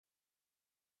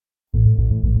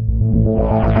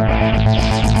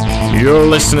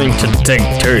listening to Tech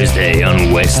Thursday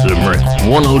on West Limerick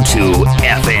 102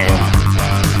 FM.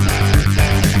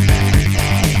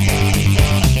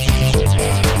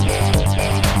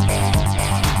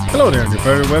 Hello there, and you're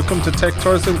very welcome to Tech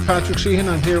Thursday with Patrick Sheehan.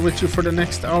 I'm here with you for the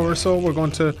next hour or so. We're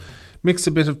going to mix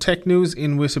a bit of tech news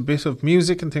in with a bit of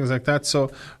music and things like that,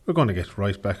 so we're going to get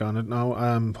right back on it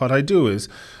now. What I do is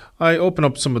I open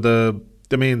up some of the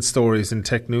main stories in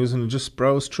tech news and just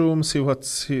browse through them, see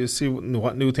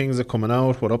what new things are coming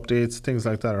out, what updates, things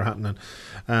like that are happening.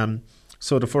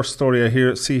 So the first story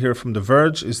I see here from The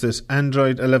Verge is this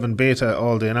Android 11 beta,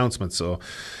 all the announcements. So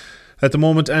at the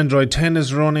moment, Android 10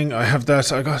 is running. I have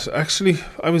that.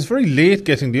 I was very late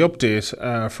getting the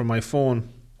update for my phone.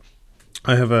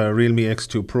 I have a Realme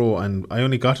X2 Pro, and I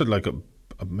only got it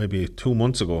maybe 2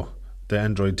 months ago, the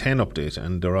Android 10 update,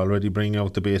 and they're already bringing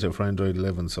out the beta for Android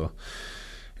 11. So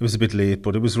it was a bit late,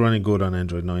 but it was running good on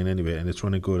Android 9 anyway, and it's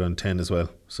running good on 10 as well.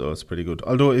 So it's pretty good.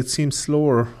 Although it seems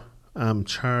slower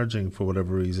charging for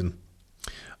whatever reason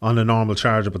on a normal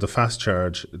charger, but the fast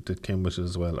charge that came with it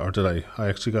as well. Or did I? I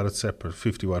actually got it separate,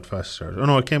 50 watt fast charge. Oh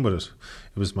no, it came with it.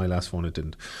 It was my last phone, it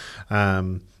didn't.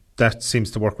 That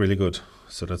seems to work really good.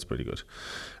 So that's pretty good.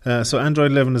 So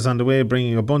Android 11 is on the way,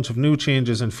 bringing a bunch of new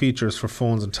changes and features for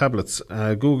phones and tablets.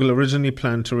 Google originally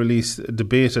planned to release the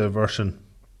beta version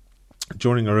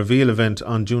during a reveal event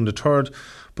on June the 3rd,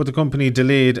 but the company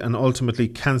delayed and ultimately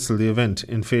cancelled the event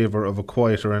in favour of a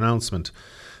quieter announcement.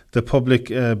 The public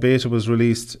beta was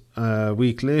released a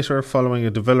week later following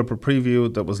a developer preview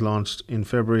that was launched in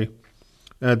February.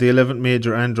 The 11th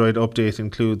major Android update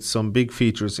includes some big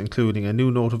features, including a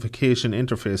new notification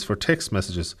interface for text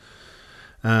messages,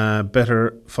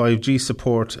 better 5G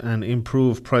support, and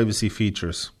improved privacy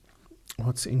features.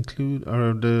 I'm just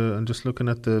looking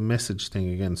at the message thing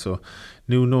again. So,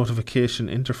 new notification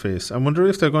interface. I wonder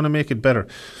if they're going to make it better.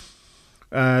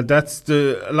 That's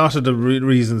a lot of the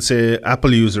reasons. Say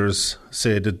Apple users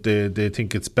say that they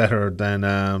think it's better than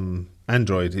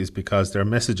Android is because their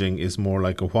messaging is more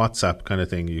like a WhatsApp kind of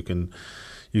thing. You can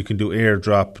do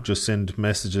AirDrop, just send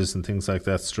messages and things like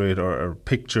that straight, or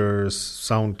pictures,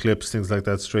 sound clips, things like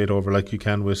that straight over like you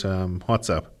can with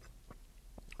WhatsApp.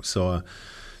 So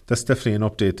that's definitely an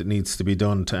update that needs to be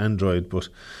done to Android, but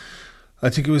I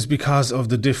think it was because of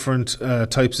the different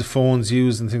types of phones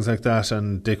used and things like that,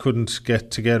 and they couldn't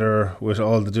get together with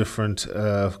all the different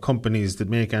companies that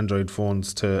make Android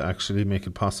phones to actually make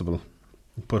it possible.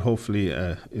 But hopefully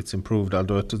it's improved,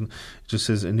 although it just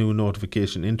says a new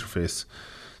notification interface.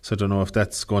 So I don't know if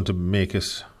that's going to make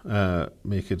it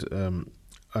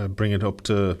bring it up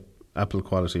to Apple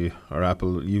quality or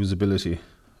Apple usability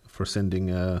for sending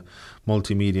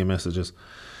multimedia messages.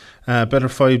 Better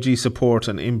 5G support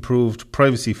and improved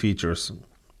privacy features.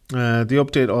 The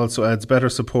update also adds better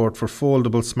support for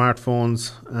foldable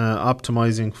smartphones,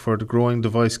 optimizing for the growing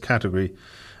device category,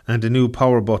 and a new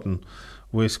power button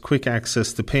with quick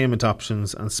access to payment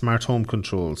options and smart home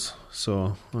controls.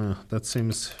 So that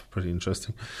seems pretty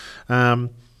interesting.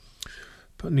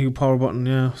 New power button,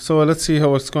 yeah. So let's see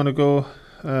how it's going to go.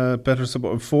 Better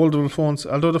support foldable phones,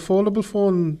 although the foldable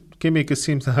phone gimmick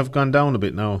seems to have gone down a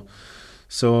bit now.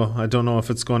 So I don't know if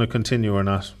it's going to continue or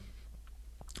not.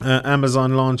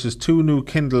 Amazon launches 2 new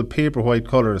Kindle Paperwhite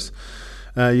colours.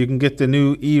 You can get the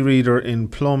new e-reader in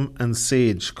plum and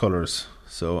sage colours.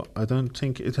 So I don't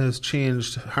think it has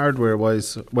changed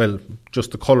hardware-wise. Well, just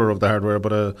the colour of the hardware,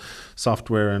 but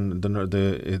software and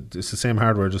it's the same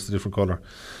hardware, just a different colour.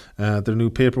 The new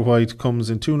Paperwhite comes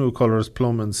in 2 new colours,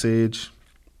 plum and sage.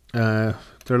 They're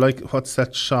like, what's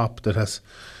that shop that has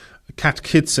Cat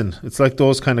Kitson? It's like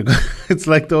those kind of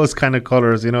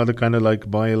colours, you know, the kind of like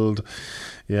mild.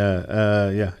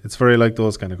 Yeah, it's very like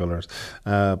those kind of colours.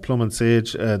 Plum and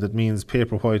sage, that means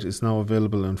Paperwhite is now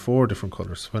available in 4 different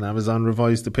colours. When Amazon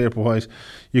revised the Paperwhite,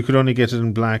 you could only get it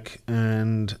in black,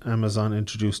 and Amazon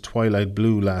introduced Twilight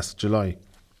Blue last July.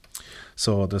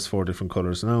 So there's 4 different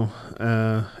colours now.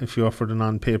 If you offer the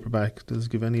non-paperback, does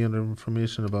it give any other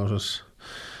information about it?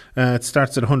 It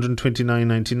starts at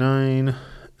 $129.99.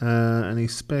 Any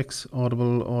specs?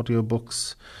 Audible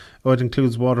audiobooks. It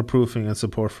includes waterproofing and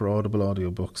support for Audible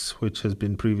audiobooks, which has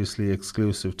been previously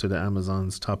exclusive to the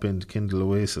Amazon's top-end Kindle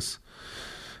Oasis.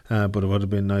 But it would have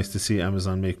been nice to see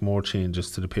Amazon make more changes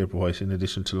to the Paperwhite in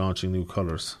addition to launching new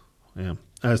colours. Yeah, it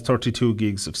has 32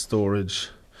 gigs of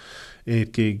storage,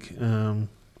 8 gig.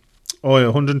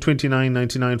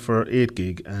 $129.99 for 8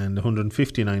 gig and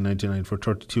 $159.99 for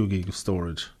 32 gig of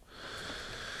storage.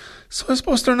 So I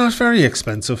suppose they're not very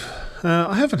expensive.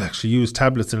 I haven't actually used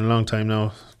tablets in a long time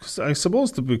now. I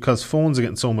suppose because phones are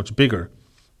getting so much bigger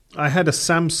I had a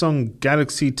Samsung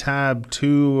Galaxy Tab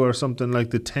 2 or something,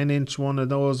 like the 10-inch one of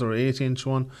those or 8-inch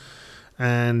one,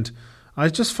 and I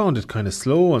just found it kind of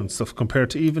slow and stuff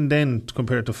compared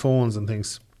to phones and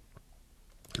things.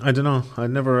 I don't know.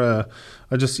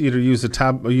 I just either use a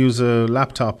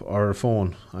laptop or a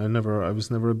phone. I was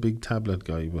never a big tablet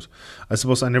guy, but I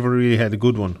suppose I never really had a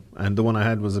good one, and the one I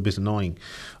had was a bit annoying.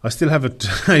 I still have it.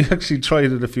 I actually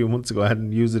tried it a few months ago. I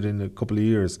hadn't used it in a couple of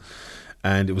years,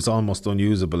 and it was almost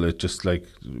unusable. It just like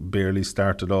barely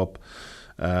started up.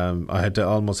 I had to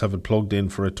almost have it plugged in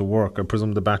for it to work. I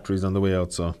presume the battery's on the way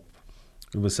out, so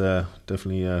it was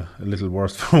definitely a little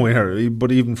worse for wear.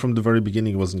 But even from the very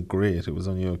beginning, it wasn't great. It was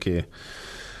only okay.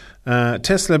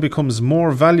 Tesla becomes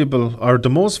more valuable, or the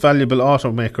most valuable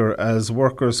automaker, as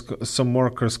some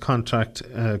workers contract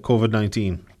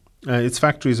COVID-19. Its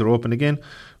factories are open again,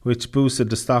 which boosted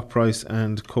the stock price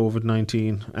and the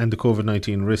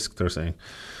COVID-19 risk, they're saying.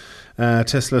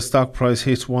 Tesla's stock price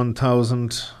hit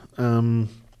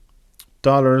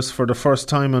 $1,000 for the first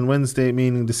time on Wednesday,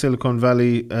 meaning the Silicon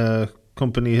Valley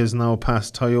company has now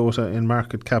passed Toyota in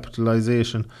market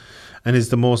capitalization and is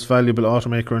the most valuable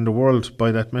automaker in the world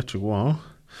by that metric. Wow.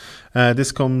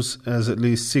 This comes as at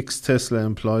least 6 Tesla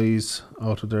employees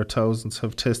out of their thousands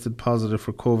have tested positive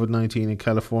for COVID-19 in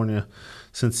California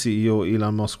since CEO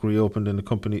Elon Musk reopened in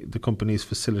the company's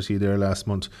facility there last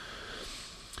month.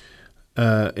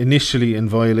 Initially in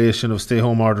violation of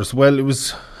stay-home orders. Well,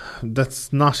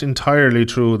 that's not entirely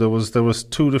true. There was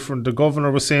two different. The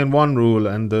governor was saying one rule,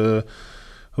 and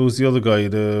who's the other guy?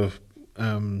 The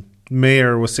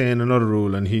mayor was saying another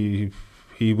rule, and he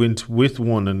went with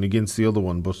one and against the other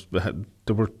one. But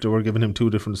they were giving him two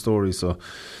different stories. So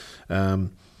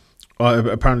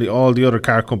apparently, all the other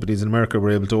car companies in America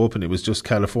were able to open. It was just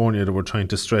California that were trying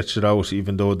to stretch it out,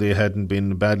 even though they hadn't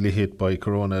been badly hit by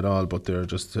Corona at all. But they're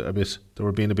just they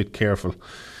were being a bit careful.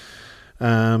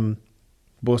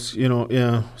 But,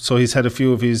 yeah, so he's had a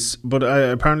few of his, but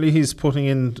apparently he's putting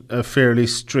in a fairly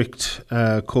strict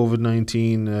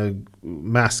COVID-19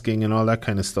 masking and all that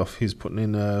kind of stuff. He's putting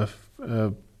in a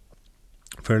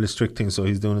fairly strict thing, so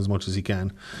he's doing as much as he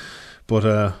can.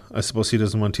 But I suppose he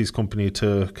doesn't want his company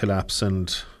to collapse,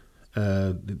 and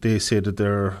they say that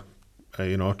they're,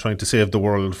 trying to save the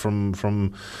world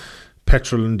from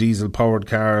petrol and diesel powered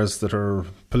cars that are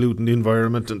polluting the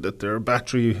environment, and that their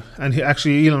battery, and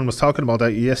Elon was talking about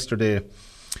that yesterday.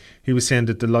 He was saying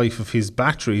that the life of his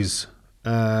batteries,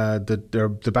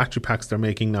 the battery packs they're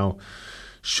making now,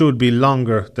 should be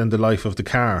longer than the life of the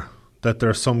car. That there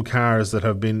are some cars that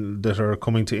are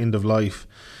coming to end of life,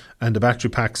 and the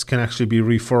battery packs can actually be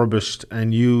refurbished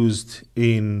and used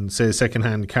in, say,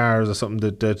 second-hand cars or something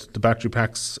that the battery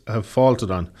packs have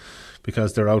faulted on,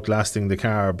 because they're outlasting the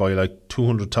car by like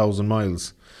 200,000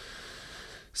 miles.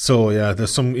 So yeah,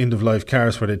 there's some end-of-life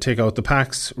cars where they take out the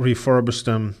packs, refurbish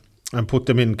them, and put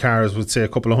them in cars with, say, a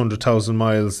couple of 100,000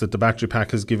 miles that the battery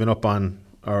pack has given up on,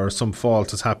 or some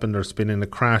fault has happened, or it's been in a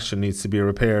crash and needs to be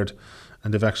repaired,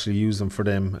 and they've actually used them for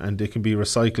them, and they can be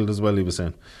recycled as well, he was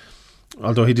saying.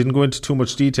 Although he didn't go into too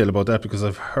much detail about that, because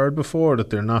I've heard before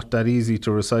that they're not that easy to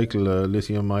recycle,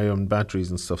 lithium-ion batteries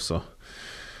and stuff, so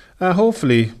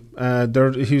hopefully,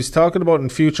 he was talking about in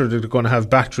future that they're going to have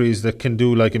batteries that can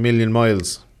do like 1 million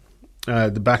miles.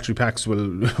 The battery packs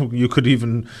you could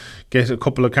even get a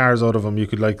couple of cars out of them. You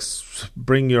could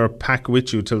bring your pack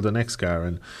with you till the next car,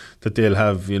 and that they'll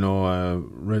have,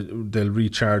 they'll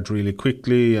recharge really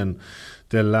quickly, and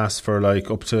they'll last for like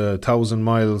up to 1,000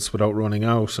 miles without running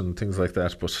out and things like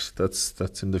that. But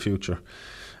that's in the future.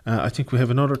 I think we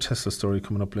have another Tesla story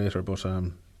coming up later, but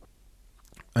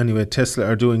anyway, Tesla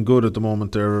are doing good at the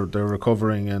moment. They're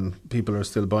recovering, and people are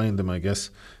still buying them, I guess.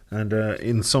 And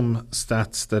in some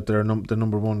stats that they're the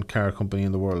number one car company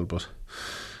in the world, but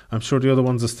I'm sure the other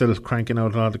ones are still cranking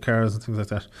out a lot of cars and things like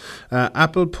that.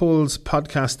 Apple pulls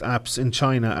podcast apps in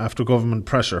China after government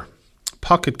pressure.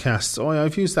 Pocket Casts. Oh, yeah,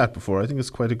 I've used that before. I think it's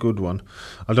quite a good one.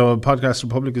 Although Podcast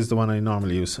Republic is the one I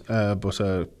normally use. But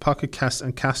Pocket Casts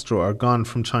and Castro are gone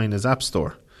from China's App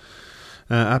Store.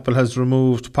 Apple has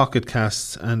removed Pocket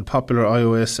Casts and popular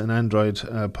iOS and Android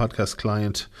podcast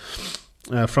client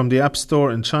from the App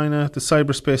Store in China. The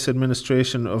Cyberspace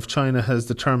Administration of China has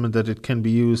determined that it can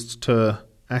be used to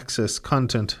access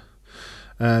content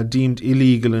deemed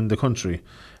illegal in the country,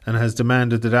 and has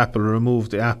demanded that Apple remove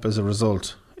the app as a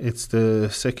result. It's the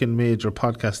second major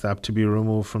podcast app to be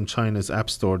removed from China's App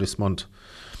Store this month.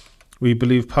 We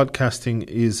believe podcasting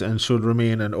is and should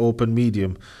remain an open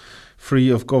medium, free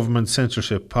of government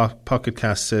censorship, Pocket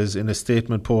Cast says in a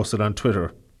statement posted on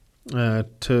Twitter.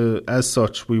 As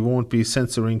such, we won't be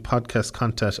censoring podcast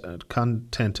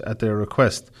content at their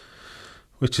request.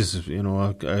 which is, an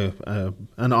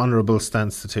honourable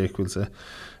stance to take, we'll say.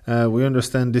 We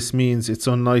understand this means it's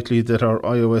unlikely that our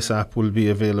iOS app will be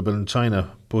available in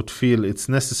China, but feel it's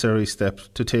a necessary step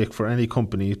to take for any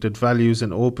company that values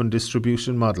an open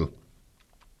distribution model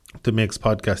that makes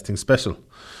podcasting special.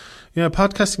 Yeah,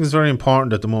 podcasting is very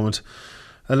important at the moment.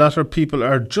 A lot of people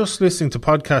are just listening to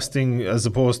podcasting as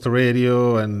opposed to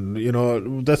radio,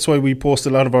 and that's why we post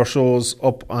a lot of our shows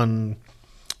up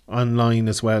online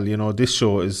as well. This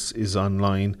show is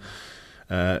online.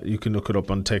 You can look it up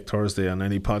on Tech Thursday on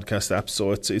any podcast app.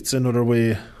 So it's another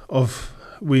way of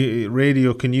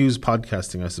radio can use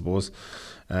podcasting, I suppose,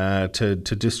 to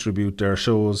distribute their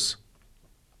shows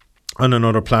on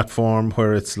another platform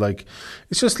where it's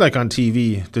just like on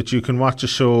TV that you can watch a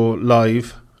show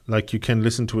live, like you can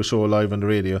listen to a show live on the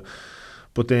radio,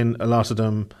 but then a lot of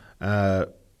them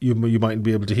you mightn't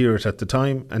be able to hear it at the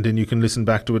time, and then you can listen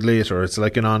back to it later. It's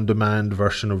like an on-demand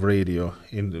version of radio.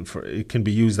 It can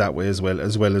be used that way as well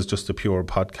as just a pure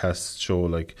podcast show.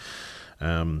 Like,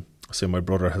 say my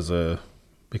brother has a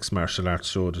mixed martial arts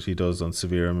show that he does on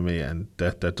Severe MMA, and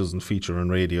that doesn't feature on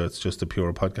radio. It's just a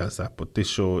pure podcast app. But this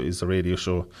show is a radio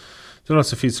show. There are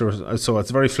lots of features, so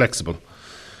it's very flexible.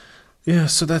 Yeah,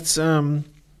 so that's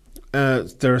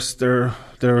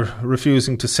they're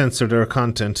refusing to censor their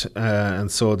content,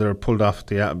 and so they're pulled off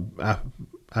the app.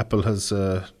 Apple has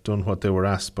done what they were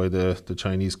asked by the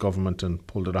Chinese government and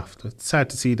pulled it off. It's sad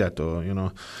to see that, though,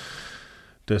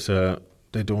 that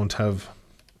they don't have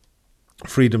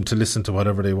freedom to listen to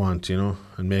whatever they want, and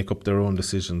make up their own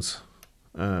decisions.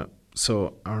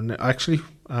 So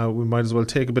we might as well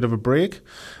take a bit of a break,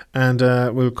 and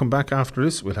we'll come back after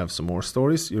this. We'll have some more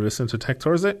stories. You're listening to Tech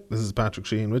Thursday. This is Patrick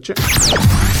Sheehan with you.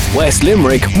 West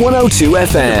Limerick 102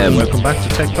 FM. Welcome back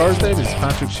to Tech Thursday. This is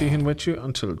Patrick Sheehan with you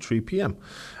until 3 p.m.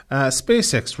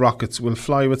 SpaceX rockets will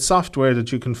fly with software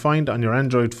that you can find on your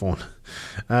Android phone.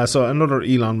 So another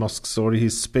Elon Musk story.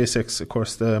 He's SpaceX, of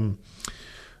course,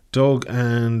 Doug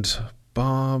and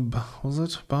Bob, was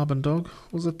it? Bob and Doug?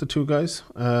 Was it the two guys?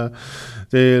 Doug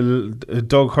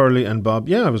Hurley and Bob.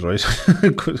 Yeah, I was right.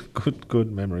 good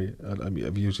memory. I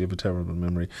usually have a terrible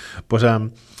memory.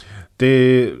 But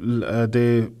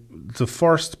the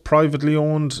first privately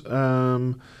owned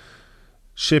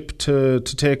ship to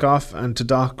take off and to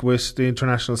dock with the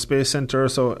International Space Centre,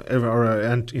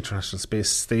 International Space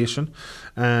Station.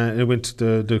 It went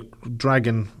to the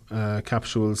Dragon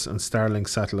capsules and Starlink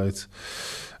satellites.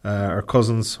 Are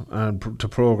cousins to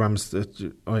programs that,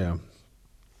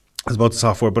 it's about the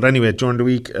software. But anyway, during the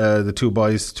week, the two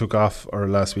boys took off, or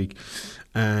last week,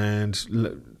 and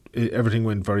everything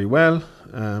went very well.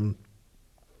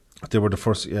 They were the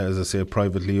first, as I say,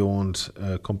 privately owned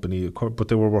company, but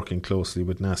they were working closely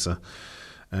with NASA.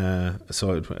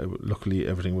 So luckily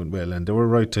everything went well, and they were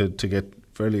right to get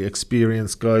fairly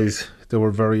experienced guys. They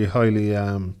were very highly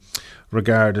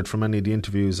regarded from any of the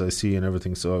interviews I see and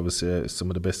everything. So I would say some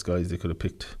of the best guys. They could have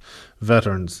picked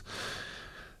veterans.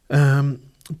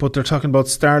 But they're talking about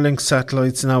Starlink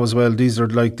satellites now as well. These are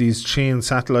like these chain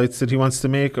satellites that he wants to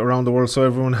make around the world, so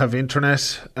everyone have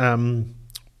internet,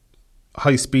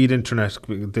 high-speed internet.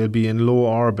 They'll be in low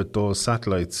orbit, those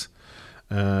satellites.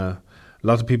 A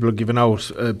lot of people are giving out,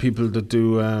 people that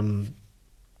do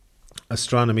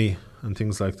astronomy and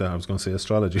things like that. I was going to say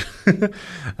astrology.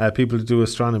 People who do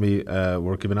astronomy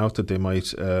were giving out that they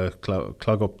might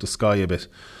clog up the sky a bit.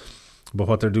 But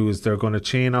what they're doing is they're going to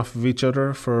chain off of each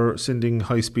other for sending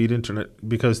high-speed internet,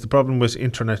 because the problem with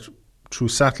internet through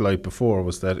satellite before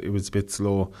was that it was a bit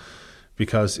slow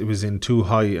because it was in too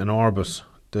high an orbit,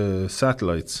 the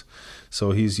satellites.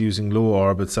 So he's using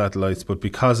low-orbit satellites, but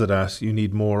because of that, you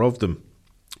need more of them.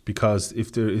 Because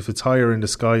if it's higher in the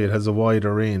sky, it has a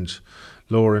wider range.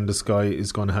 Lower in the sky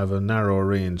is going to have a narrower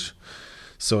range.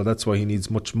 So that's why he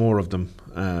needs much more of them.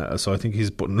 So I think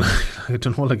he's putting, I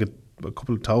don't know, like a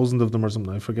couple of thousand of them or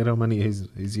something. I forget how many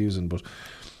he's using, but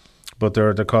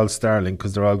they're called Starlink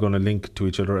because they're all going to link to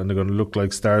each other and they're going to look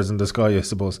like stars in the sky, I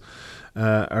suppose.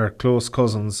 Our close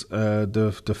cousins,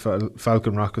 the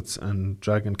Falcon rockets and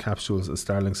Dragon capsules and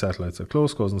Starlink satellites are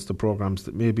close cousins to programs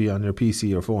that may be on your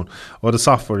PC or phone, or the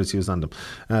software that's used on them.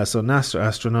 So NASA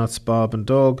astronauts Bob and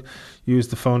Doug use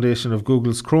the foundation of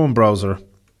Google's Chrome browser,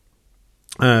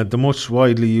 the most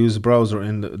widely used browser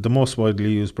in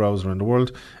the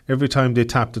world. Every time they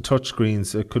tapped the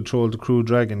touchscreens, it controlled the Crew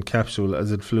Dragon capsule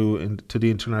as it flew into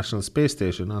the International Space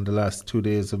Station on the last 2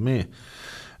 days of May.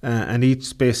 And each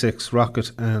SpaceX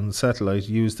rocket and satellite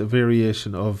used a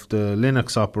variation of the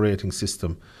Linux operating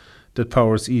system that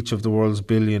powers each of the world's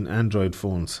billion Android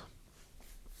phones.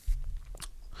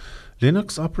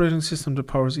 Linux operating system that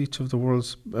powers each of the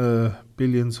world's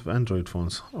billions of Android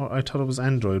phones. Oh, I thought it was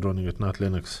Android running it, not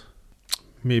Linux.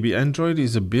 Maybe Android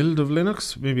is a build of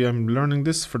Linux. Maybe I'm learning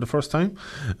this for the first time.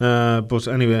 But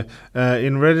anyway,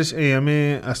 in Reddit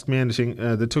AMA Ask Me Anything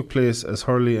that took place as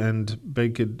Hurley and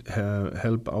begged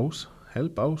help out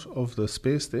of the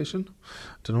space station.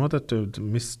 Don't know what that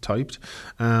mistyped.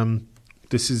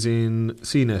 This is in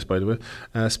CNET, by the way.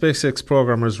 SpaceX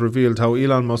programmers revealed how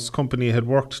Elon Musk's company had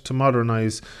worked to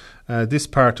modernize this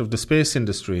part of the space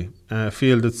industry, a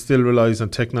field that still relies on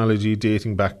technology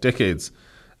dating back decades.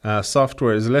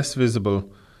 Software is less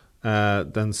visible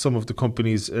than some of the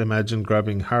companies imagine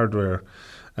grabbing hardware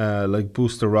like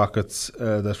booster rockets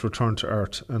that return to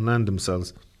Earth and land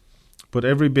themselves. But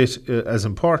every bit as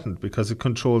important because it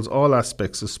controls all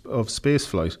aspects of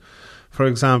spaceflight. For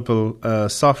example,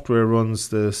 software runs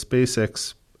the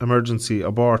SpaceX emergency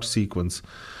abort sequence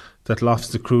that lofts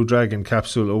the Crew Dragon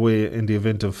capsule away in the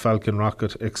event of Falcon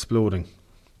rocket exploding.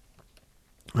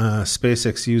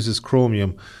 SpaceX uses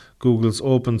Chromium, Google's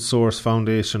open source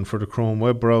foundation, for the Chrome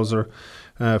web browser,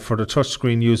 for the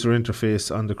touchscreen user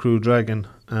interface on the Crew Dragon.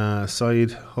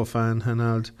 Syed Hofan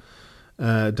Hanald,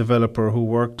 developer who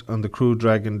worked on the Crew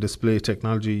Dragon display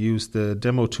technology, used the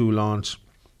Demo 2 launch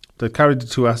that carried the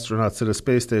 2 astronauts to the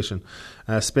space station.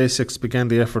 SpaceX began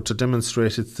the effort to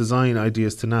demonstrate its design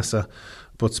ideas to NASA,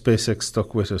 but SpaceX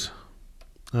stuck with it.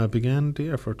 Began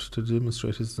the effort to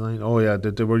demonstrate its design. Oh yeah,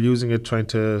 they were using it, trying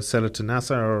to sell it to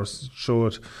NASA or show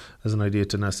it as an idea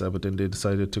to NASA, but then they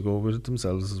decided to go with it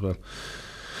themselves as well.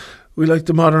 We like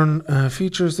the modern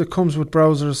features that comes with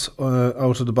browsers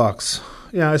out of the box.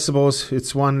 Yeah, I suppose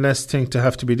it's one less thing to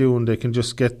have to be doing. They can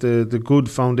just get the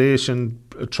good foundation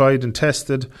tried and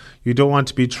tested. You don't want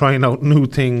to be trying out new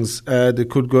things that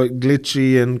could go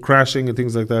glitchy and crashing and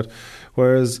things like that.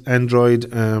 Whereas Android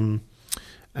or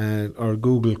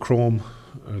Google Chrome,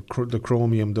 the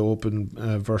Chromium, the open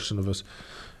version of it,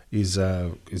 is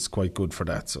quite good for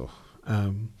that. So,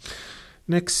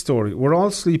 next story. We're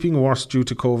all sleeping worse due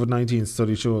to COVID-19,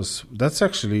 study shows. That's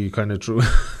actually kind of true.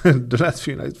 The last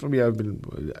few nights for me, I've been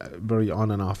very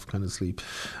on and off kind of sleep.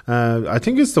 I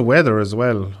think it's the weather as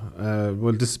well.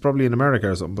 Well, this is probably in America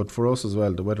or something, but for us as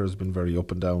well, the weather has been very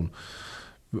up and down.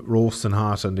 Roasting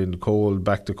hot and in cold,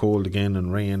 back to cold again,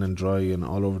 and rain and dry and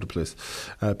all over the place.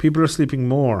 People are sleeping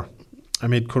more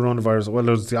amid coronavirus. Well,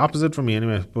 it's the opposite for me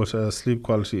anyway, but sleep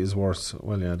quality is worse.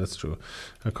 Well, yeah, that's true,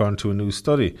 according to a new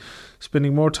study.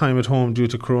 Spending more time at home due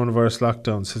to coronavirus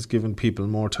lockdowns has given people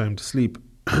more time to sleep,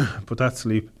 but that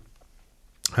sleep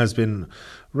has been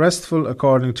restful,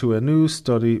 according to a new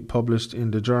study published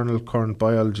in the journal Current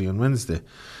Biology on Wednesday.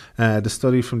 The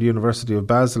study from the University of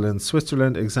Basel in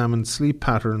Switzerland examined sleep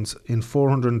patterns in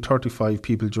 435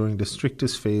 people during the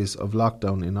strictest phase of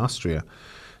lockdown in Austria,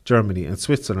 Germany and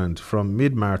Switzerland from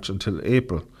mid-March until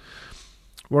April.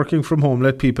 Working from home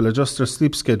let people adjust their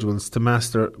sleep schedules to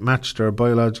match their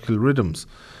biological rhythms,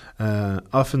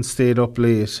 often stayed up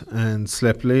late and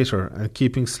slept later, and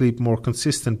keeping sleep more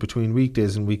consistent between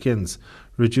weekdays and weekends,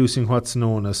 reducing what's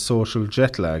known as social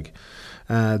jet lag.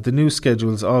 The new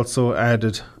schedules also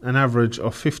added an average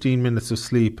of 15 minutes of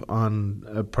sleep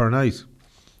per night.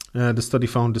 The study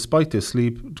found, despite this,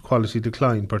 sleep quality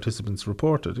decline, participants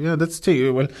reported. Yeah, that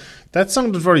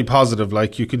sounded very positive.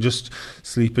 Like, you can just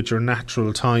sleep at your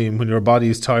natural time. When your body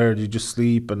is tired, you just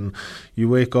sleep and you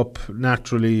wake up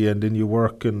naturally and then you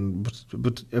work.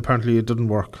 But apparently it doesn't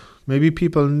work. Maybe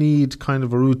people need kind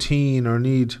of a routine, or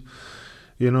need,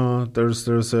 there's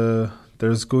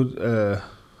good...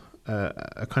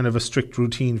 a kind of a strict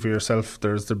routine for yourself.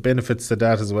 There's the benefits to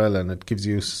that as well, and it gives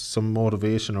you some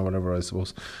motivation or whatever, I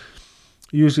suppose.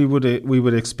 Usually we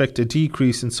would expect a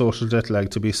decrease in social jet lag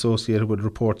to be associated with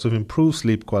reports of improved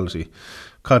sleep quality.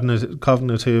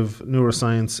 Cognitive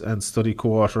neuroscience and study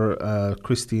co-author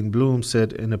Christine Bloom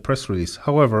said in a press release.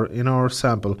 However, in our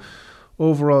sample,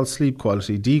 overall sleep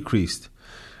quality decreased.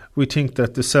 We think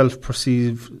that the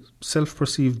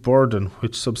self-perceived burden,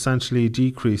 which substantially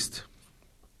increased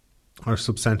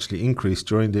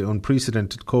during the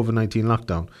unprecedented COVID-19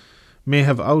 lockdown, may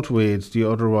have outweighed the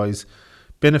otherwise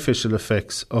beneficial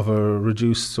effects of a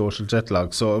reduced social jet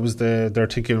lag. So they're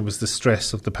thinking it was the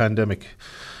stress of the pandemic,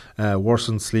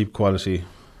 worsened sleep quality.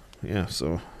 Yeah,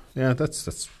 so yeah,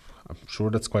 that's I'm sure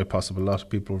that's quite possible. A lot of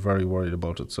people are very worried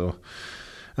about it. So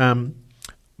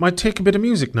might take a bit of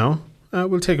music now.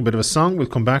 We'll take a bit of a song. We'll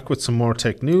come back with some more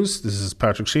tech news. This is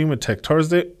Patrick Sheehan with Tech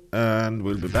Thursday, and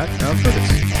we'll be back after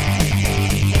this.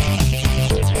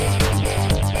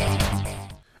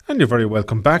 And you're very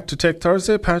welcome back to Tech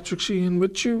Thursday. Patrick Sheehan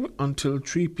with you until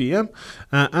 3 p.m.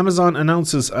 Amazon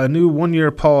announces a new 1-year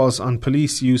pause on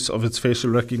police use of its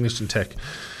facial recognition tech.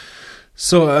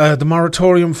 So the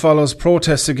moratorium follows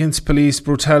protests against police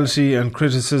brutality and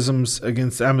criticisms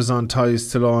against Amazon ties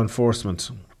to law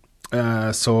enforcement.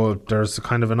 So there's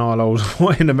kind of an all-out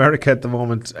war in America at the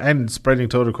moment and spreading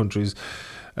to other countries.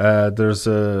 There's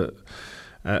I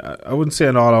wouldn't say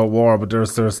an all-out war, but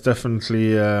there's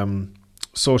definitely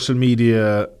social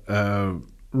media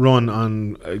run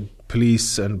on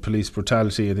police and police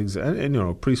brutality and things. And you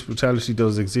know, police brutality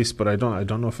does exist, but I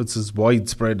don't know if it's as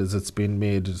widespread as it's been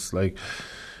made. It's like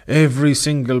every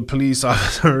single police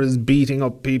officer is beating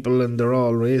up people and they're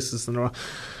all racist and they're all,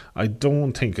 I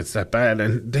don't think it's that bad,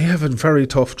 and they have a very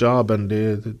tough job, and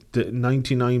the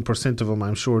 99% of them,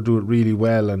 I'm sure, do it really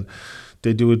well, and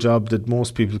they do a job that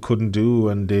most people couldn't do.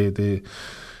 And they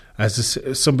as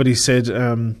somebody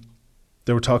said,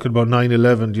 they were talking about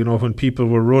 9/11. You know, when people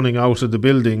were running out of the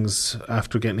buildings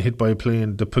after getting hit by a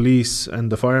plane, the police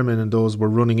and the firemen and those were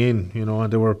running in. You know,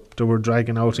 and they were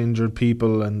dragging out injured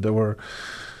people, and they were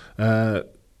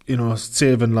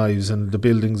saving lives, and the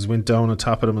buildings went down on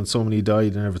top of them and so many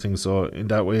died and everything. So in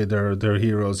that way they're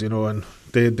heroes, you know, and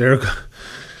they're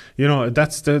you know,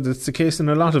 that's the case in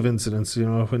a lot of incidents. You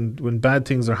know, when bad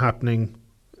things are happening,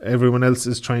 everyone else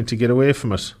is trying to get away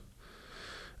from it.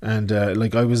 And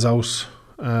like I was out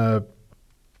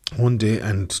one day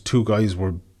and two guys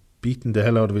were beating the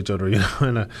hell out of each other, you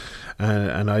know,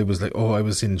 and I was like, I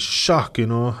was in shock, you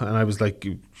know, and I was like,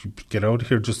 you get out of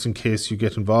here just in case you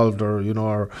get involved, or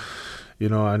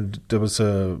and there was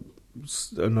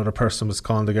another person was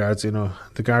calling the guards, you know.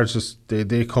 The guards just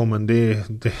they come and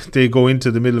they go into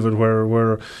the middle of it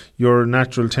where your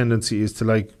natural tendency is to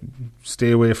like stay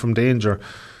away from danger.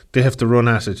 They have to run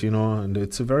at it, you know, and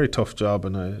it's a very tough job,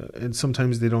 and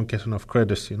sometimes they don't get enough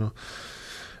credit, you know.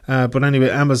 But anyway,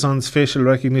 Amazon's facial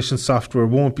recognition software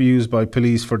won't be used by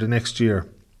police for the next year.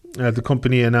 The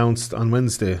company announced on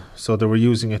Wednesday, so they were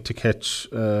using it to catch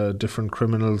different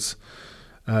criminals.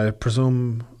 I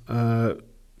presume I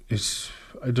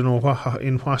don't know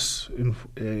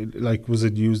like was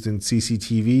it used in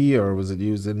CCTV or was it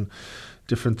used in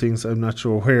different things? I'm not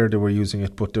sure where they were using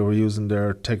it, but they were using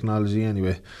their technology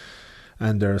anyway,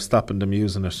 and they're stopping them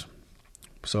using it.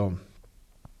 So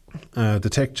the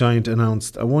tech giant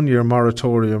announced a 1-year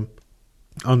moratorium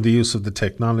on the use of the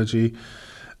technology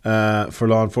for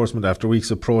law enforcement after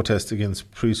weeks of protest against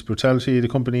police brutality. The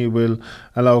company will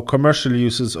allow commercial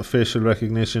uses of facial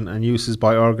recognition and uses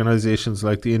by organisations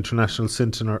like the International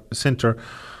Centre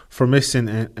for Missing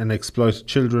and Exploited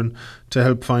Children to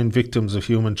help find victims of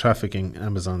human trafficking,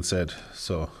 Amazon said.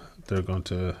 So they're going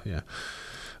to,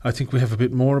 I think we have a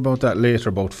bit more about that later,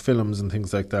 about films and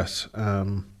things like that.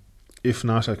 If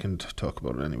not, I can talk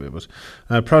about it anyway. But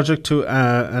a project to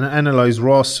analyse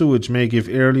raw sewage may give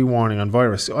early warning on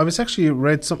virus. I was actually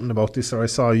read something about this, or I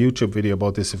saw a YouTube video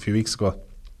about this a few weeks ago.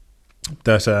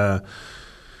 That,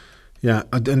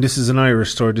 and this is an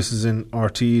Irish story. This is in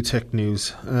RTE Tech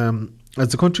News. As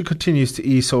the country continues to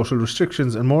ease social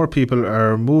restrictions and more people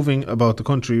are moving about the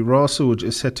country, raw sewage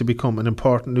is set to become an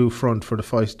important new front for the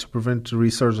fight to prevent the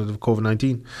resurgence of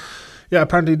COVID-19. Yeah,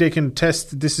 apparently they can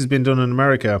test. This has been done in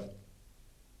America.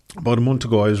 About a month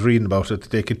ago, I was reading about it.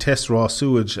 They can test raw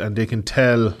sewage and they can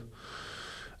tell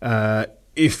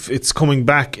if it's coming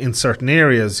back in certain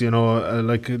areas. You know,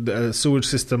 like a sewage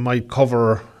system might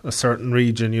cover a certain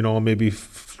region. You know, maybe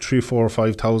 3,000, 4,000, or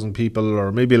 5,000 people,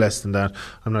 or maybe less than that.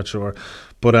 I'm not sure,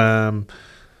 but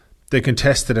they can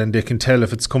test it and they can tell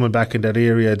if it's coming back in that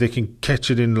area. They can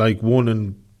catch it in like 1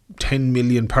 in 10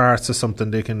 million parts or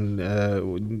something. They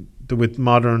can with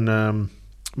modern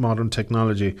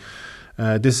technology.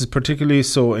 This is particularly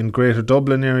so in Greater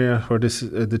Dublin area, where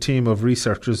the team of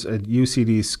researchers at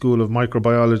UCD's School of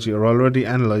Microbiology are already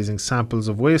analysing samples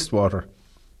of wastewater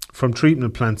from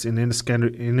treatment plants in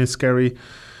Enniskerry,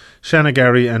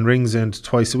 Shanagarry and Ringsend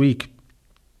twice a week.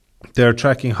 They are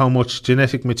tracking how much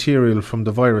genetic material from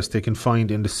the virus they can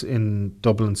find in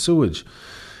Dublin sewage.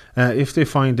 If they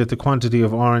find that the quantity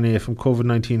of RNA from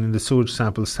COVID-19 in the sewage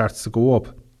sample starts to go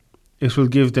up, it will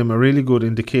give them a really good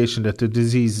indication that the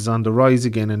disease is on the rise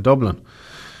again in Dublin.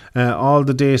 All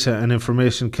the data and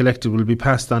information collected will be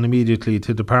passed on immediately to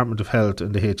the Department of Health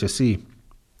and the HSE.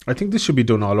 I think this should be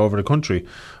done all over the country.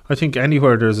 I think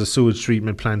anywhere there's a sewage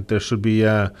treatment plant, there should be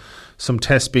some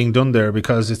tests being done there,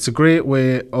 because it's a great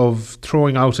way of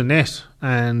throwing out a net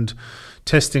and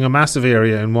testing a massive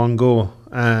area in one go.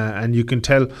 And you can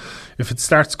tell if it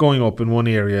starts going up in one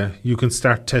area, you can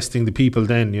start testing the people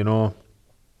then, you know.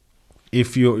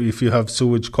 if you have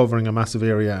sewage covering a massive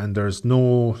area and there's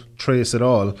no trace at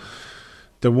all,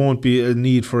 there won't be a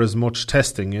need for as much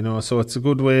testing, so it's a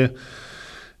good way.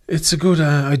 It's a good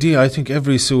idea. I think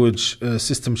every sewage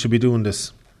system should be doing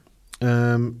this.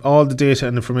 All the data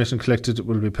and information collected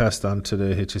will be passed on to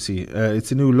the HSE.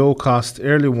 It's a new low-cost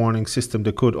early warning system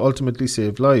that could ultimately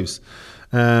save lives.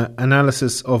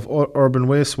 Analysis of urban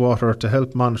wastewater to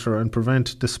help monitor and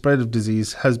prevent the spread of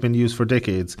disease has been used for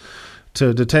decades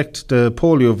to detect the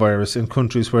polio virus in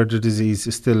countries where the disease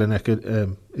is still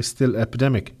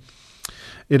epidemic.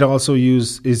 It also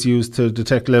is used to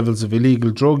detect levels of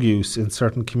illegal drug use in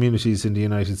certain communities in the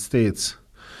United States.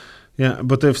 Yeah,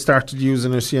 but they've started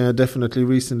using it, definitely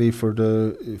recently for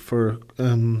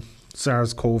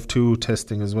SARS-CoV-2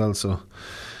 testing as well. So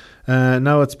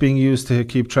now it's being used to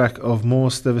keep track of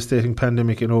most devastating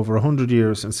pandemic in over 100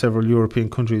 years in several European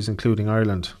countries, including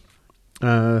Ireland.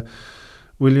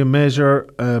 William Major,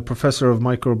 professor of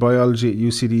microbiology at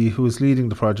UCD, who is leading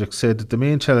the project, said that the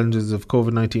main challenges of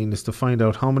COVID-19 is to find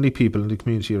out how many people in the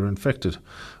community are infected.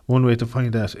 One way to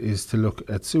find that is to look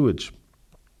at sewage.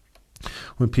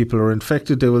 When people are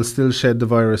infected, they will still shed the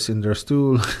virus in their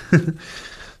stool.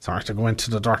 Sorry to go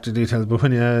into the dirty details, but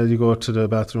when you go to the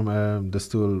bathroom, the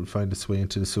stool will find its way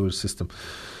into the sewage system,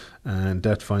 and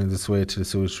that finds its way to the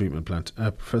sewage treatment plant.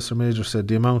 Professor Major said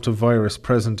the amount of virus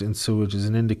present in sewage is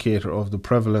an indicator of the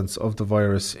prevalence of the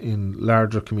virus in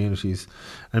larger communities,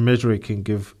 and measuring it can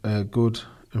give a good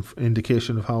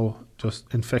indication of how just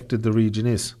infected the region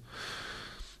is.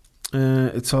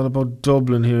 It's all about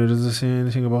Dublin here. Does it say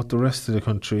anything about the rest of the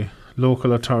country?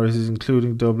 Local authorities,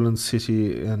 including Dublin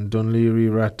City and Dún Laoghaire,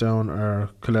 Rathdown, are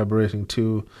collaborating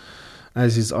too,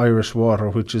 as is Irish Water,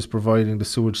 which is providing the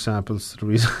sewage samples to the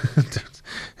region.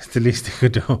 It's the least they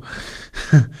could do.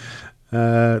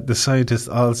 The scientist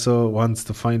also wants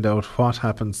to find out what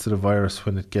happens to the virus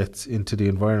when it gets into the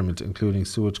environment, including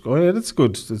sewage. Oh yeah, that's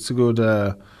good.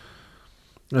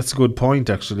 That's a good point,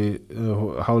 actually.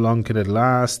 How long can it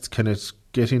last? Can it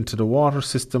get into the water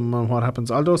system, and what happens?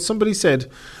 Although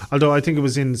I think it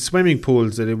was in swimming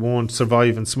pools that it won't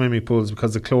survive in swimming pools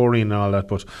because of chlorine and all that,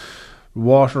 but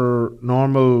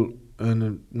normal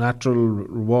and natural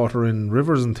water in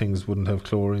rivers and things wouldn't have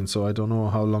chlorine, so I don't know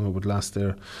how long it would last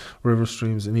there. River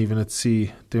streams and even at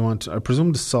sea, I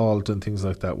presume the salt and things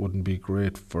like that wouldn't be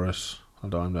great for it.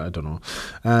 Although I don't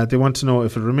know. They want to know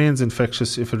if it remains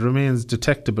infectious, if it remains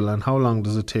detectable, and how long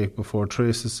does it take before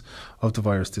traces of the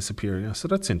virus disappear. Yeah, so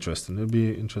that's interesting. It'll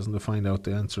be interesting to find out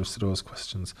the answers to those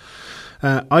questions.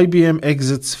 IBM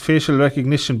exits facial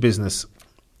recognition business,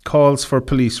 calls for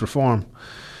police reform.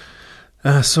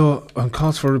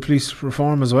 Calls for police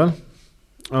reform as well.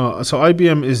 So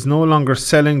IBM is no longer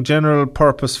selling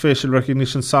general-purpose facial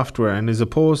recognition software and is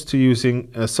opposed to using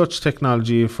such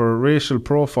technology for racial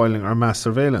profiling or mass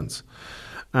surveillance.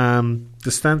 The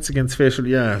stance against facial,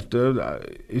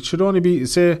 it should only be,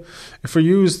 say,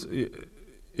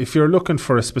 if you're looking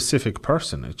for a specific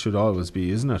person, it should always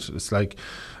be, isn't it? It's like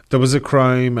there was a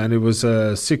crime and it was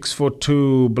a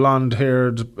 6'2"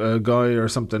 blonde-haired guy or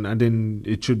something, and then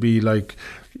it should be like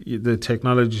the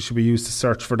technology should be used to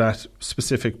search for that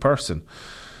specific person.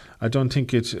 I don't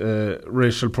think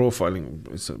racial profiling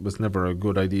was never a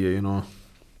good idea,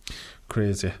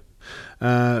 Crazy.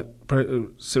 Racial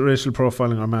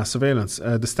profiling or mass surveillance.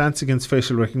 The stance against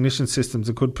facial recognition systems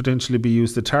that could potentially be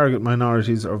used to target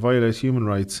minorities or violate human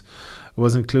rights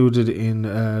was included in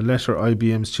a letter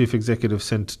IBM's chief executive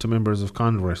sent to members of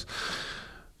Congress.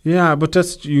 Yeah, but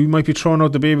you might be throwing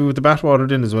out the baby with the bathwater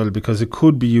then as well, because it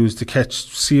could be used to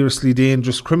catch seriously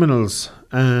dangerous criminals,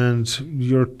 and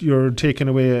you're taking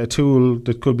away a tool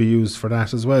that could be used for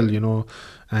that as well,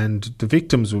 and the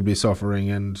victims will be suffering,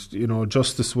 and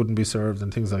justice wouldn't be served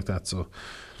and things like that. So,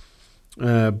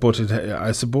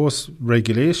 I suppose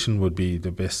regulation would be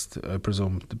the best. I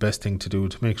presume the best thing to do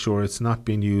to make sure it's not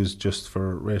being used just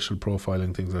for racial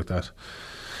profiling, things like that.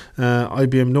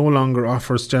 IBM no longer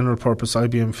offers general-purpose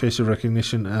IBM facial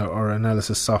recognition or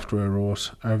analysis software,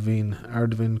 wrote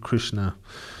Arvind Krishna.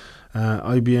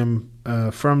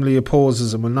 IBM firmly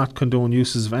opposes and will not condone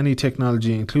uses of any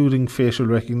technology, including facial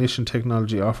recognition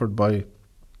technology offered by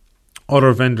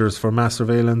other vendors for mass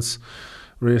surveillance,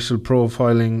 racial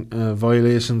profiling,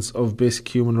 violations of basic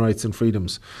human rights and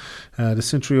freedoms. The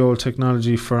century-old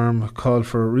technology firm called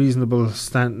for reasonable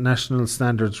national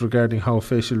standards regarding how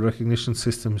facial recognition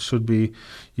systems should be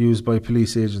used by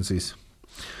police agencies.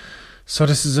 So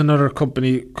this is another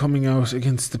company coming out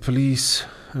against the police.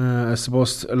 I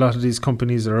suppose a lot of these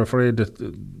companies are afraid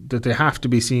that they have to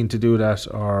be seen to do that,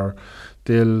 or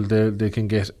they can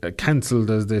get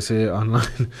cancelled, as they say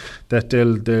online. That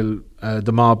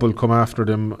the mob will come after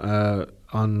them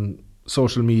on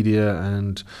social media,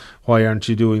 and why aren't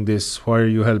you doing this? Why are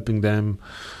you helping them?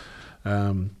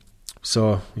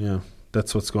 So yeah,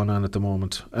 that's what's going on at the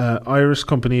moment. Irish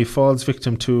company falls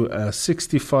victim to a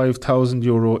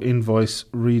 €65,000 invoice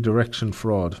redirection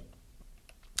fraud.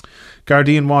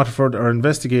 Gardaí in Waterford are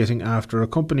investigating after a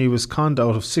company was conned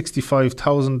out of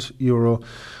 €65,000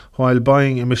 while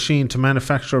buying a machine to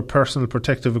manufacture personal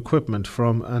protective equipment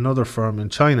from another firm in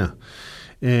China,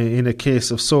 in a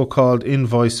case of so-called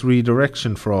invoice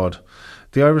redirection fraud.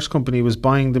 The Irish company was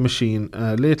buying the machine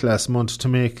late last month to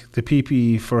make the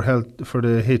PPE for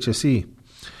the HSE.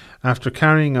 After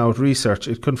carrying out research,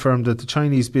 it confirmed that the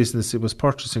Chinese business it was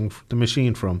purchasing the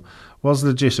machine from was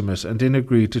legitimate and then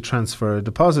agreed to transfer a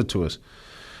deposit to it.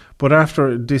 But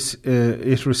after this,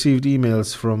 it received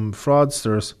emails from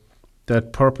fraudsters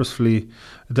that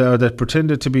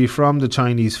pretended to be from the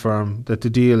Chinese firm that the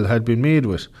deal had been made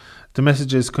with. The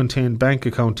messages contained bank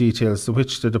account details to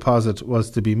which the deposit was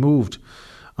to be moved.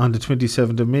 On the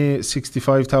 27th of May,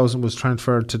 $65,000 was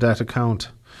transferred to that account.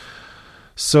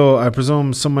 So I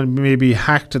presume someone maybe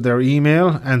hacked their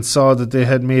email and saw that they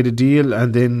had made a deal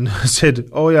and then said,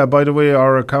 oh yeah, by the way,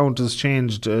 our account has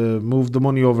changed, move the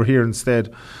money over here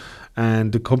instead.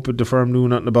 And the firm knew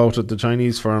nothing about it, the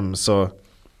Chinese firm, so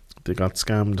they got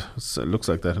scammed. So it looks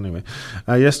like that anyway.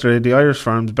 Yesterday, the Irish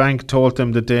firm's bank told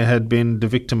them that they had been the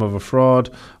victim of a fraud.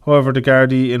 However, the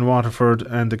Gardaí in Waterford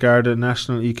and the Garda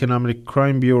National Economic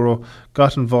Crime Bureau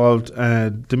got involved.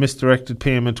 The misdirected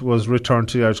payment was returned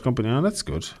to the Irish company. Oh, that's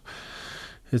good.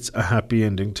 It's a happy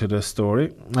ending to the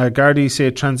story. Gardaí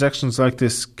say transactions like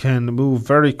this can move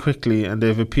very quickly, and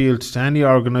they've appealed to any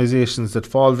organisations that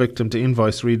fall victim to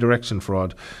invoice redirection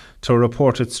fraud to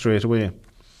report it straight away.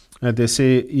 They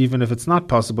say even if it's not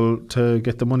possible to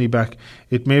get the money back,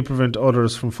 it may prevent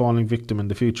others from falling victim in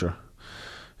the future.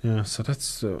 Yeah, so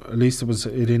that's at least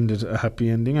it ended a happy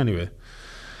ending anyway.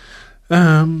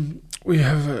 We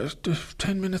have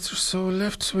 10 minutes or so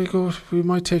left, so we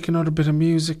might take another bit of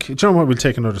music. Do you know what? We'll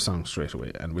take another song straight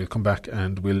away, and we'll come back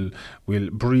and we'll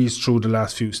breeze through the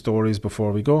last few stories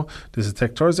before we go. This is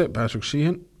Tech Thursday, Patrick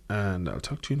Sheehan, and I'll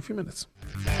talk to you in a few minutes.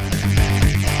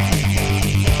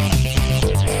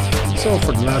 So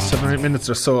for the last 7 or 8 minutes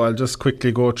or so, I'll just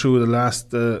quickly go through the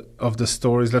last of the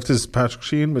stories left. This is Patrick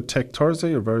Sheehan with Tech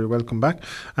Thursday. You're very welcome back.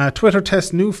 Twitter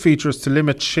tests new features to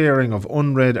limit sharing of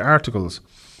unread articles.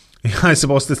 I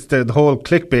suppose that's the whole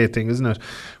clickbait thing, isn't it?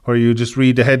 Where you just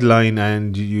read the headline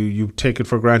and you take it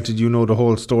for granted you know the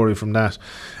whole story from that.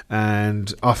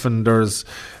 And often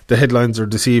the headlines are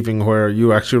deceiving, where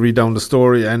you actually read down the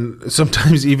story, and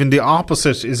sometimes even the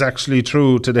opposite is actually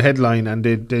true to the headline, and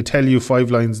they tell you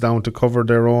 5 lines down to cover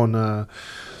their own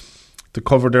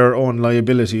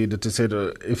liability, that they said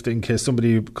in case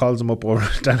somebody calls them up over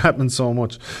it. That happens so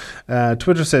much.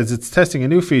 Twitter says it's testing a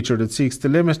new feature that seeks to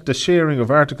limit the sharing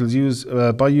of articles used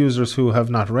by users who have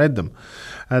not read them.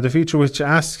 The feature, which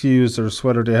asks users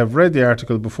whether they have read the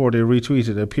article before they retweet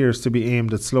it, appears to be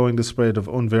aimed at slowing the spread of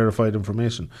unverified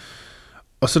information.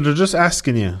 Oh, so they're just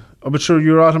asking you. Oh, but sure,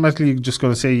 you're automatically just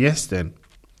going to say yes then.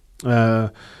 I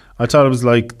thought it was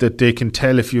like that they can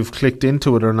tell if you've clicked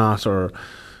into it or not, or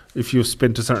if you've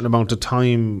spent a certain amount of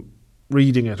time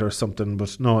reading it or something.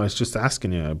 But no, it's just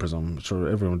asking you, I presume. Sure,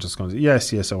 everyone's just going to say,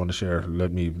 yes, I want to share.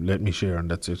 Let me share, and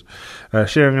that's it.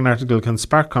 Sharing an article can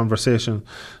spark conversation,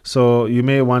 so you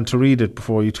may want to read it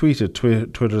before you tweet it,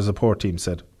 Twitter's support team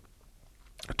said.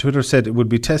 Twitter said it would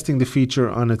be testing the feature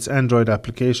on its Android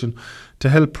application to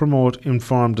help promote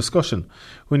informed discussion.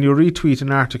 When you retweet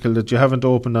an article that you haven't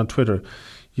opened on Twitter,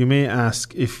 you may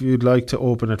ask if you'd like to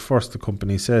open it first, the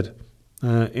company said.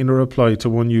 In a reply to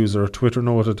one user, Twitter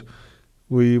noted,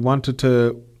 "We wanted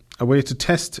a way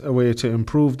to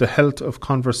improve the health of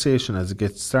conversation as it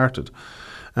gets started.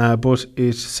 But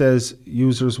it says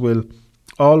users will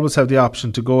always have the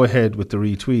option to go ahead with the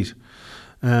retweet."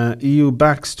 EU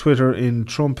backs Twitter in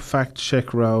Trump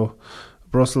fact-check row.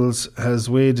 Brussels has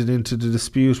waded into the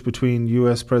dispute between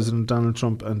US President Donald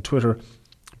Trump and Twitter,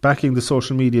 backing the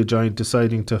social media giant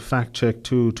deciding to fact-check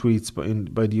 2 tweets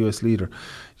by the US leader.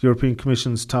 The European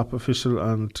Commission's top official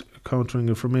on countering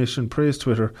information praised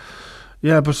Twitter.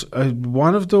 Yeah, but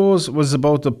one of those was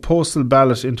about the postal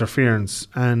ballot interference,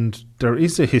 and there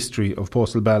is a history of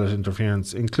postal ballot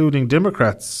interference, including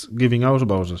Democrats giving out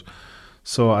about it.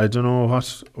 So I don't know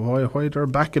why they're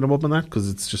backing him up on that, because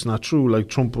it's just not true. Like,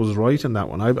 Trump was right in that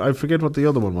one. I forget what the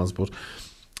other one was, but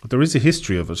there is a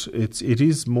history of it. It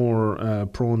is more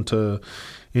prone to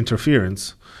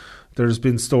interference. There's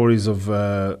been stories of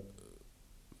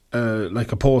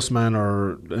like a postman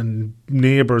and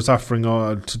neighbours offering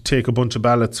to take a bunch of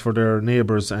ballots for their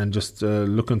neighbours and just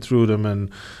looking through them, and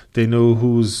they know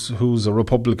who's a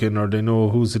Republican or they know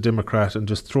who's a Democrat, and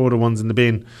just throw the ones in the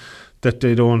bin that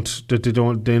they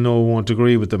know won't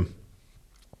agree with them.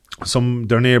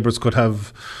 Their neighbours could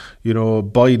have,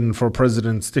 Biden for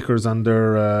president stickers on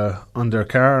their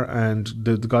car, and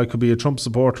the guy could be a Trump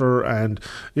supporter, and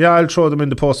I'll throw them in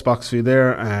the post box for you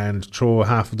there and throw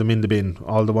half of them in the bin,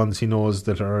 all the ones he knows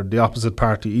that are the opposite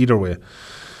party either way.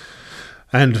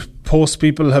 And post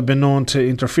people have been known to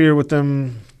interfere with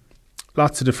them.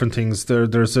 Lots of different things.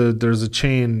 There's a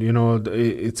chain,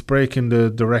 it's breaking the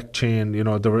direct chain,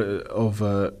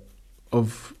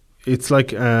 of it's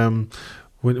like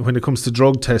when it comes to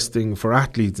drug testing for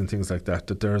athletes and things like that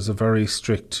there's a very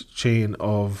strict chain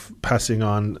of passing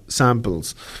on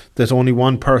samples that only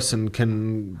one person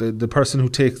can, the person who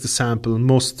takes the sample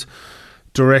must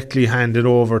directly hand it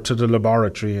over to the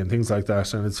laboratory and things like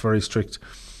that, and it's very strict.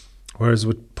 Whereas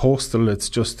with postal, it's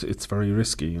very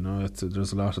risky,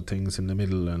 there's a lot of things in the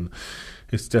middle, and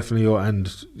it's definitely,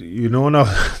 now,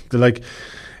 like,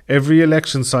 every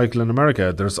election cycle in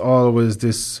America, there's always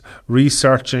this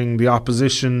researching the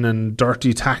opposition and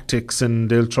dirty tactics, and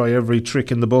they'll try every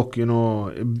trick in the book,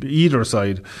 either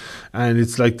side. And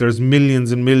it's like there's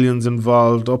millions and millions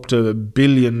involved, up to $1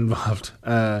 billion involved,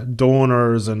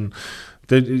 donors, and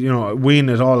they, win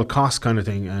at all costs kind of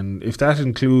thing. And if that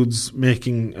includes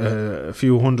making a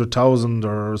few 100,000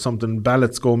 or something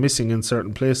ballots go missing in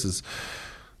certain places,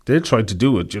 they'll try to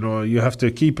do it. You have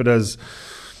to keep it as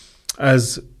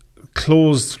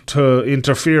closed to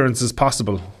interference as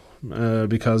possible,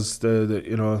 because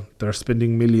they're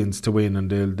spending millions to win, and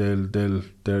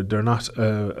they're not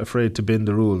afraid to bend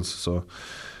the rules. So,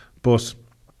 but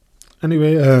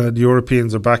anyway, the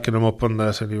Europeans are backing them up on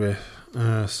that anyway.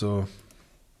 So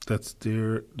that's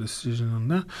their decision on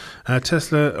that.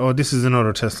 Tesla. This is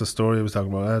another Tesla story I was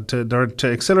talking about.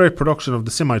 To accelerate production of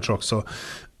the semi truck. So,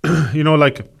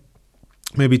 like,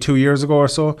 maybe 2 years ago or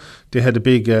so, they had a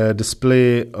big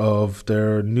display of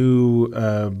their new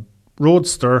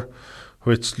Roadster,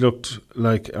 which looked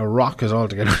like a rocket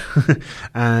altogether.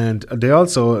 And they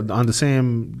also, on the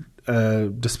same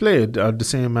display, the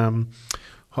same,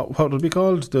 what would it be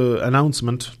called? The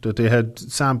announcement that they had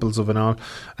samples of and all.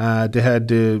 They had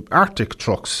the Arctic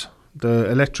trucks,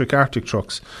 the electric Arctic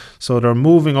trucks. So they're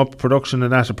moving up production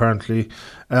of that, apparently.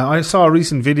 I saw a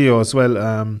recent video as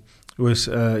well, with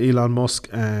Elon Musk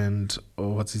and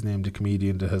what's his name, the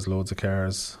comedian that has loads of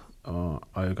cars.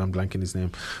 I'm blanking his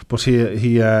name, but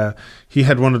he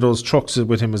had one of those trucks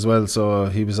with him as well. So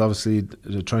he was obviously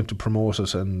trying to promote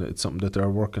it, and it's something that they're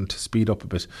working to speed up a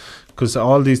bit, because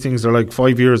all these things are like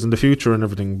 5 years in the future and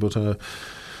everything. But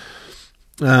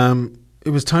it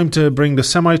was time to bring the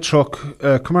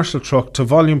semi-truck, commercial truck, to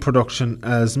volume production,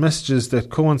 as messages that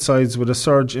coincides with a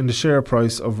surge in the share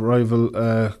price of rival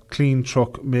clean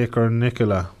truck maker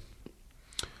Nikola.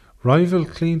 Rival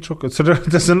clean truck. So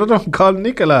there's another one called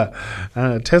Nikola.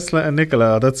 Tesla and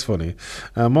Nikola. Oh, that's funny.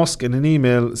 Musk, in an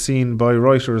email seen by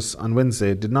Reuters on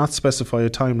Wednesday, did not specify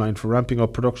a timeline for ramping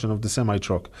up production of the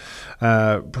semi-truck.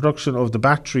 Production of the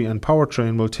battery and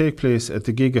powertrain will take place at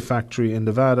the Gigafactory in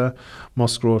Nevada,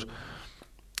 Musk wrote.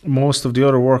 Most of the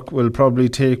other work will probably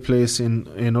take place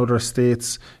in other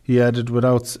states, he added,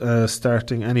 without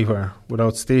stating anywhere.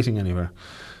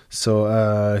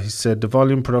 So he said the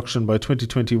volume production by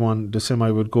 2021, the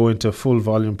semi would go into full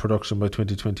volume production by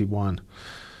 2021.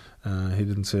 He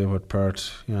didn't say what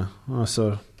part. Yeah.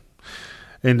 So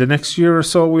in the next year or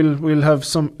so, we'll have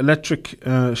some electric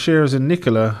shares in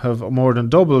Nikola have more than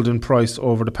doubled in price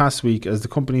over the past week, as the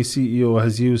company's CEO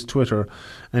has used Twitter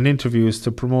and interviews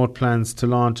to promote plans to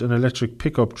launch an electric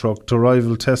pickup truck to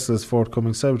rival Tesla's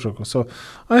forthcoming Cybertruck. So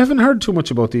I haven't heard too much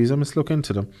about these. I must look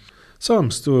into them. So I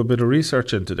must do a bit of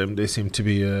research into them. They seem to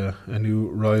be a new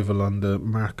rival on the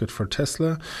market for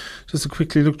Tesla. Just to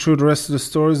quickly look through the rest of the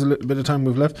stories, a little bit of time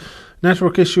we've left.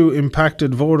 Network issue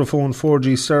impacted Vodafone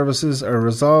 4G services are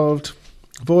resolved.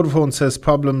 Vodafone says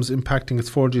problems impacting its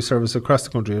 4G service across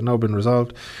the country have now been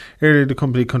resolved. Earlier, the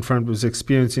company confirmed it was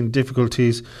experiencing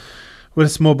difficulties with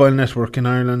its mobile network in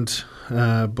Ireland,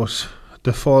 but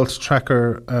the fault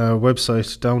tracker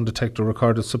website Down Detector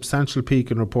recorded substantial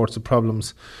peak in reports of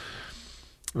problems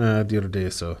the other day,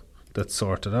 so that's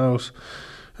sorted out.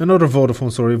 Another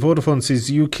Vodafone story. Vodafone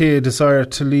says UK desire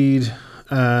to lead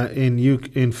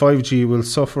in 5G will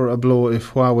suffer a blow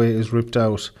if Huawei is ripped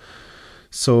out.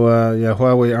 So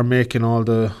Huawei are making all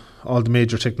the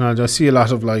major technology. I see a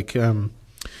lot of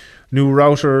new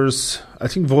routers. I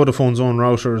think Vodafone's own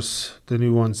routers, the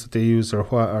new ones that they use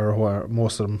are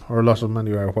most of them, or a lot of them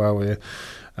anyway, are Huawei.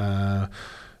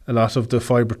 A lot of the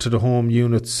fibre to the home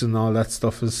units and all that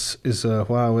stuff is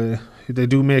Huawei. They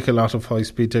do make a lot of high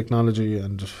speed technology,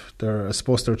 and I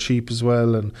suppose they're cheap as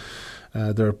well, and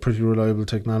they're pretty reliable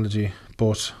technology.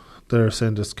 But they're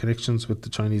saying there's connections with the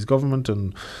Chinese government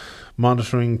and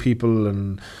monitoring people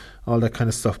and all that kind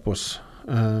of stuff. But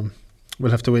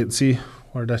we'll have to wait and see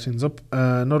where that ends up.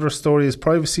 Another story is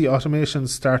privacy automation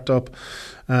startup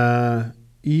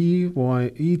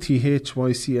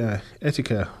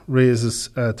Etica raises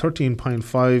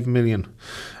 13.5 million.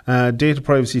 Data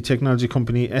privacy technology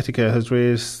company Etica has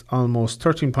raised almost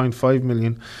 13.5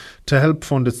 million to help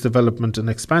fund its development and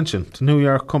expansion. The New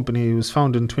York company was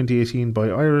founded in 2018 by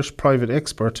Irish privacy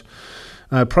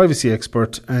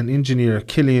expert and engineer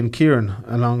Killian Kieran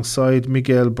alongside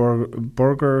Miguel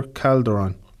Burger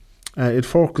Calderon. It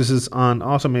focuses on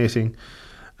automating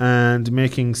and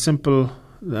making simple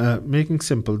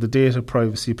the data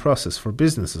privacy process for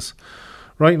businesses.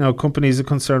 Right now, companies are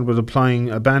concerned with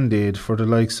applying a band-aid for the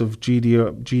likes of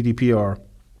GDPR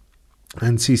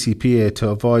and CCPA to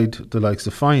avoid the likes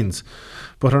of fines,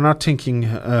 but are not thinking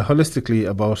holistically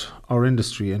about our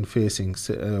industry and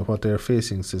what they're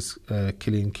facing, says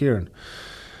Killian Kieran.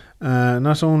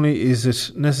 Not only is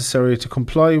it necessary to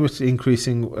comply with the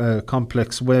increasing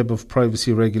complex web of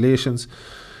privacy regulations,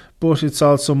 but it's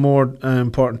also more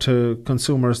important to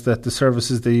consumers that the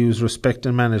services they use respect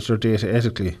and manage their data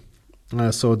ethically.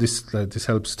 So this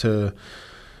helps to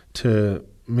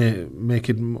make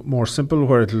it more simple,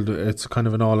 where it's kind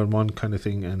of an all-in-one kind of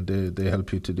thing, and they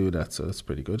help you to do that. So that's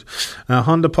pretty good.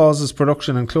 Honda pauses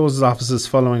production and closes offices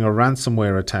following a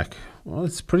ransomware attack. Well,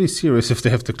 it's pretty serious if they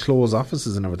have to close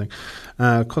offices and everything.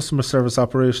 Customer service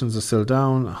operations are still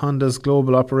down. Honda's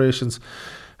global operations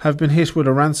have been hit with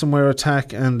a ransomware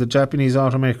attack, and the Japanese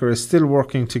automaker is still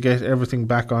working to get everything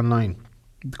back online.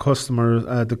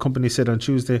 The company said on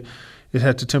Tuesday it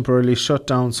had to temporarily shut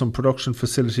down some production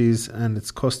facilities, and its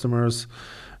customers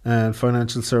and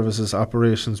financial services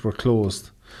operations were closed.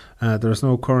 There is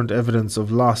no current evidence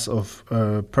of loss of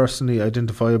personally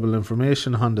identifiable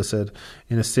information, Honda said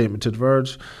in a statement to The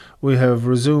Verge. We have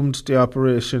resumed the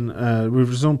operation. We've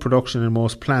resumed production in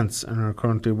most plants and are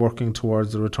currently working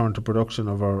towards the return to production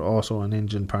of our auto and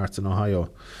engine parts in Ohio.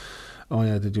 Oh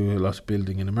yeah, they do a lot of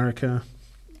building in America.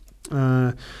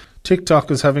 TikTok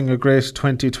is having a great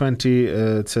 2020.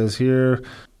 It says here.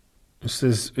 It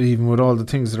says even with all the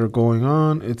things that are going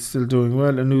on, it's still doing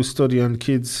well. A new study on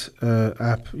kids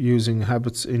app using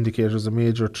habits indicators a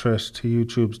major threat to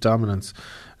YouTube's dominance,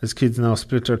 as kids now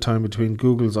split their time between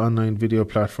Google's online video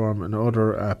platform and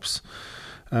other apps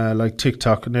like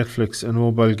TikTok, Netflix, and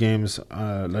mobile games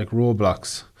like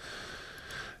Roblox.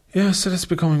 Yeah, so that's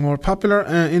becoming more popular.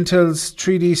 Intel's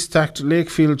 3D stacked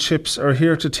Lakefield chips are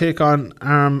here to take on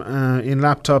ARM in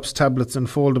laptops, tablets and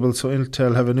foldables. So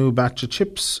Intel have a new batch of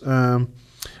chips. They're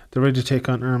ready to take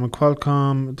on ARM and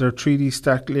Qualcomm. Their 3D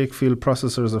stacked Lakefield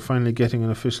processors are finally getting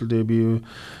an official debut.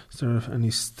 Is there any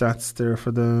stats there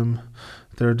for them?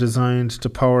 They're designed to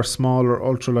power smaller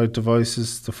ultralight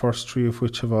devices, the first three of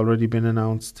which have already been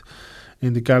announced.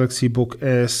 In the Galaxy Book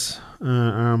S,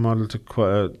 ARM model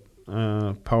to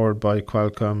powered by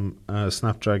Qualcomm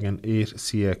Snapdragon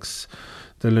 8CX,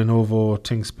 the Lenovo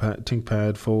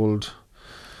ThinkPad Fold.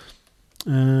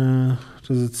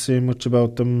 Does it say much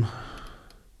about them?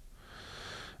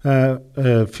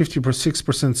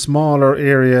 56% smaller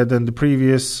area than the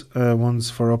previous ones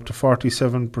for up to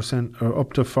 47% or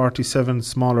up to 47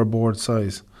 smaller board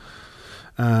size,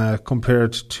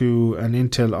 compared to an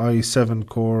Intel i7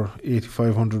 core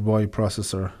 8500Y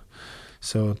processor.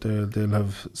 So they'll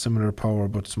have similar power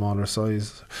but smaller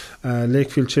size.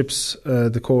 Lakefield chips,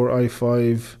 the Core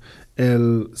i5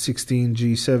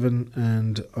 L16G7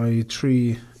 and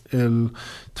i3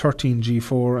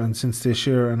 L13G4, and since they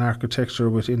share an architecture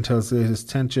with Intel's latest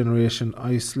 10th generation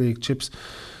Ice Lake chips,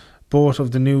 both of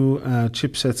the new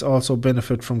chipsets also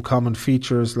benefit from common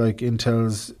features like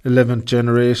Intel's 11th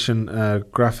generation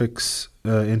graphics,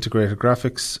 integrated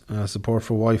graphics, support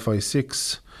for Wi-Fi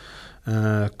 6,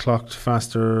 clocked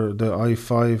faster. The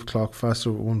i5 clocked faster,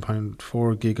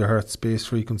 1.4 gigahertz base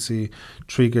frequency,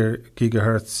 3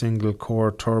 gigahertz single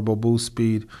core turbo boost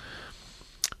speed.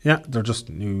 Yeah, they're just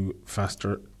new,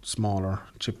 faster, smaller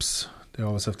chips. They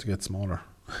always have to get smaller.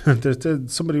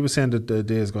 Somebody was saying that the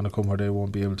day is going to come where they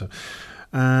won't be able to.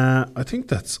 I think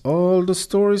that's all the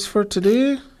stories for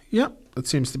today. Yeah, that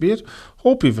seems to be it.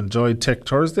 Hope you've enjoyed Tech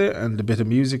Thursday and a bit of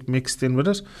music mixed in with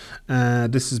it.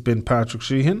 This has been Patrick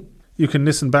Sheehan. You can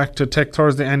listen back to Tech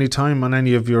Thursday anytime on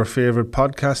any of your favourite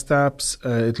podcast apps.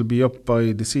 It'll be up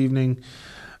by this evening.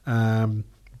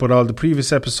 But all the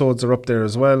previous episodes are up there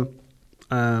as well.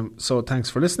 So thanks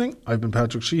for listening. I've been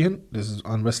Patrick Sheehan. This is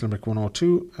on West Limerick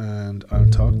 102, and I'll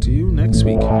talk to you next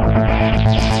week.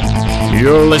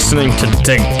 You're listening to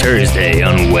Tech Thursday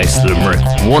on West Limerick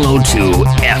 102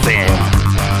 FM.